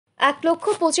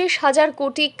1,25,000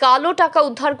 কোটি কালো টাকা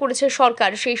উদ্ধার করেছে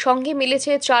সরকার। সেই সঙ্গে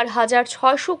মিলেছে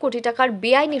 4,600 কোটি টাকার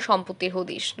বেআইনি সম্পত্তির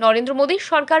হদিশ। নরেন্দ্র মোদীর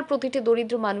সরকার প্রতিটি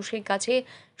দরিদ্র মানুষের কাছে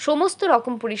সমস্ত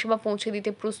রকম পরিষেবা পৌঁছে দিতে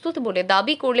প্রস্তুত বলে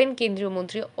দাবি করলেন কেন্দ্রীয়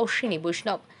মন্ত্রী অশ্বিনী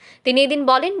বৈষ্ণব। তিনি এদিন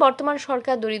বলেন, বর্তমান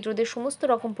সরকার দরিদ্রদের সমস্ত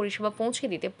রকম পরিষেবা পৌঁছে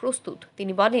দিতে প্রস্তুত।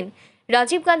 তিনি বলেন,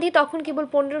 রাজীব গান্ধী তখন কেবল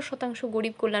 15%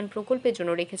 গরিব কল্যাণ প্রকল্পের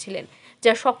জন্য রেখেছিলেন,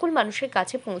 যা সকল মানুষের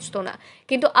কাছে পৌঁছত না।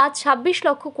 কিন্তু আজ 26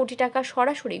 লক্ষ কোটি টাকা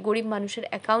সরাসরি গরিব মানুষের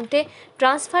অ্যাকাউন্টে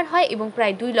ট্রান্সফার হয় এবং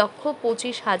প্রায়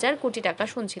 2,25,000 কোটি টাকা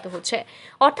সঞ্চিত হচ্ছে।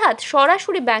 অর্থাৎ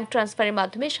সরাসরি ব্যাংক ট্রান্সফারের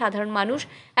মাধ্যমে সাধারণ মানুষ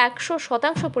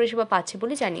 100% পরিষেবা পাচ্ছে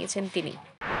বলে জানিয়েছেন তিনি।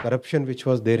 Corruption which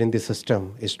was there in the system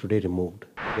is today removed.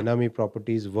 Benami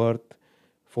properties worth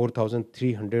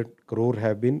 4,300 crore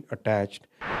have been attached.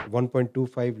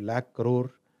 1.25 lakh crore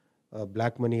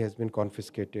black money has been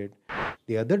confiscated.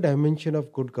 The other dimension of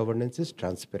good governance is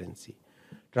transparency.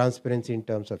 Transparency in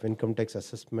terms of income tax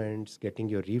assessments, getting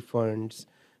your refunds,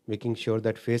 making sure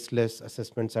that faceless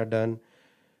assessments are done,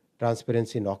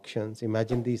 transparency in auctions.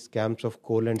 Imagine the scams of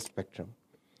coal and spectrum.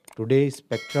 Today,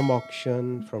 spectrum auction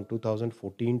from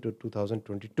 2014 to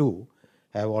 2022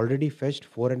 have already fetched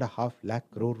 4.5 lakh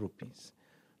crore rupees.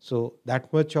 So that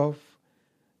much of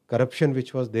corruption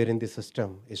which was there in the system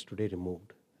is today removed.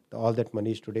 All that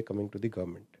money is today coming to the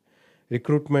government.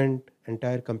 Recruitment,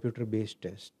 entire computer-based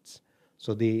tests. So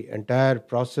the entire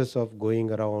process of going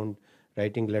around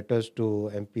writing letters to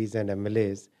MPs and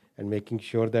MLAs and making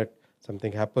sure that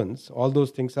something happens, all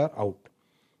those things are out.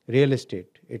 Real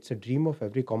estate, it's a dream of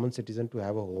every common citizen to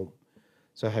have a home.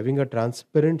 So having a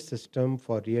transparent system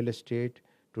for real estate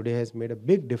today has made a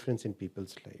big difference in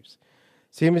people's lives.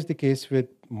 Same is the case with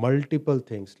multiple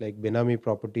things like Benami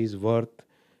properties worth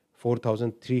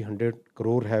 4,300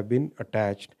 crore have been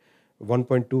attached.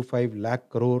 1.25 lakh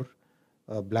crore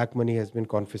black money has been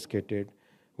confiscated.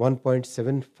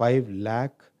 1.75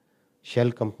 lakh shell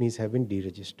companies have been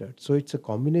deregistered. So it's a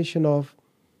combination of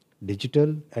digital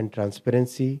and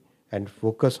transparency and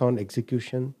focus on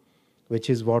execution, which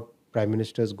is what Prime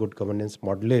Minister's good governance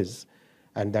model is,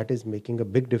 and that is making a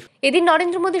big difference. এদিন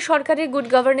নরেন্দ্র মোদী সরকারের good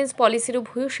governance পলিসিরও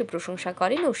ভূয়সী প্রশংসা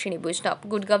করেন অশ্বিনী বৈষ্ণব।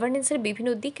 Good গভর্নেন্সের বিভিন্ন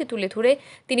দিককে তুলে ধরে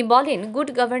তিনি বলেন, গুড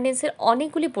গভর্নেন্সের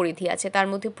অনেকগুলি পরিধি আছে। তার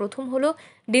মধ্যে প্রথম হলো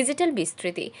ডিজিটাল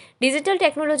বিস্তৃতি। ডিজিটাল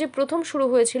টেকনোলজি প্রথম শুরু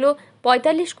হয়েছিল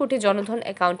 45 কোটি জনধন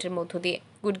অ্যাকাউন্টের মধ্য দিয়ে।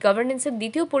 গুড গভর্নেন্সের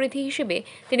দ্বিতীয় পরিধি হিসেবে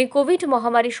তিনি কোভিড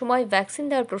মহামারীর সময় ভ্যাকসিন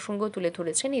দেওয়ার প্রসঙ্গ তুলে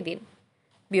ধরেছেন এদিন।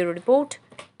 Bureau report,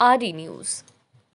 RE news.